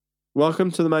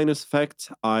Welcome to the Magnus Effect.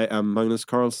 I am Magnus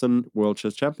Carlsen, World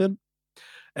Chess Champion.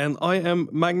 And I am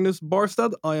Magnus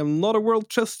Barstad. I am not a world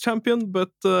chess champion, but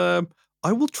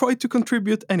I will try to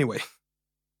contribute anyway.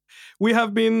 We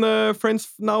have been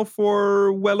friends now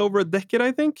for well over a decade,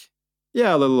 I think.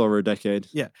 Yeah, a little over a decade.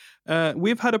 Yeah.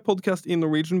 We've had a podcast in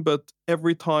Norwegian, but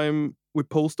every time we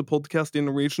post a podcast in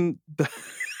Norwegian,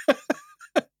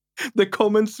 the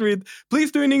comments read,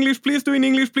 please do in English, please do in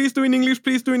English, please do in English,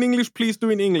 please do in English, please do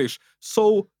in English.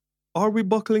 So are we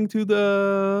buckling to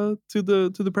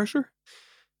the pressure?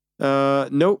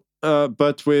 No,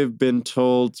 but we've been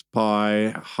told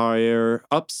by higher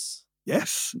ups.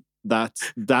 Yes.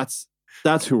 That's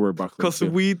who we're buckling Because to.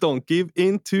 we don't give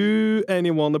in to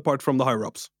anyone apart from the higher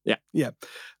ups. Yeah. Yeah.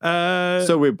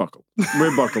 So we buckle.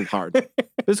 We're buckled hard.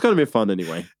 It's going to be fun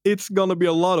anyway. It's going to be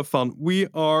a lot of fun. We're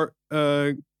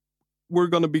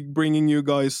going to be bringing you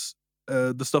guys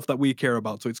the stuff that we care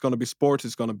about. So it's going to be sports,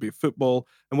 it's going to be football.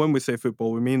 And when we say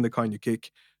football, we mean the kind you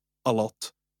kick a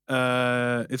lot.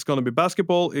 It's going to be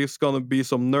basketball. It's going to be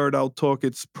some nerd out talk.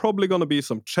 It's probably going to be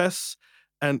some chess.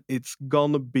 And it's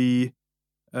going to be...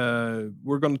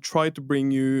 we're going to try to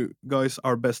bring you guys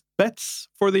our best bets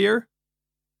for the year.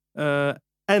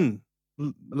 And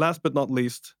last but not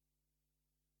least,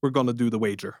 we're going to do the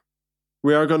wager.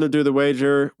 We are going to do the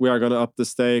wager. We are going to up the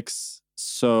stakes.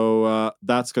 So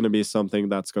that's going to be something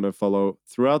that's going to follow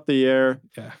throughout the year.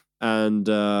 Yeah. And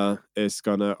it's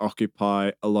going to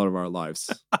occupy a lot of our lives.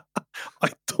 I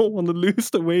don't want to lose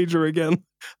the wager again.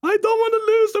 I don't want to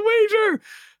lose the wager.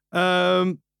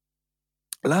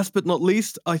 Last but not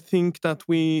least, I think that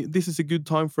this is a good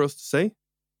time for us to say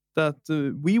that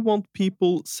we want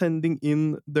people sending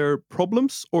in their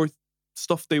problems or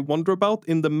stuff they wonder about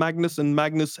in the Magnus and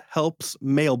Magnus Helps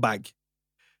mailbag.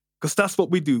 Because that's what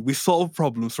we do. We solve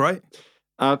problems, right?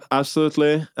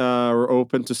 Absolutely. We're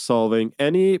open to solving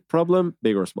any problem,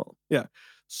 big or small. Yeah.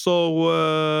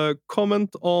 So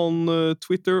comment on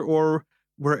Twitter or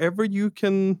wherever you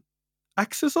can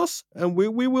access us, and we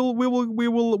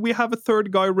have a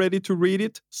third guy ready to read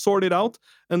it, sort it out,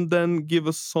 and then give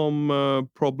us some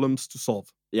problems to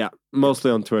solve. Yeah, mostly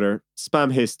on Twitter.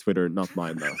 Spam his Twitter, not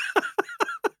mine though.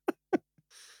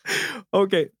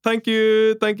 Okay, thank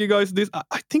you guys.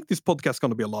 I think this podcast is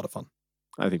going to be a lot of fun.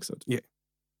 I think so too. Yeah.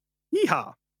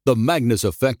 Yeehaw! The Magnus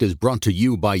Effect is brought to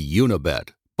you by Unibet.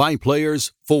 By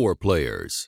players, for players.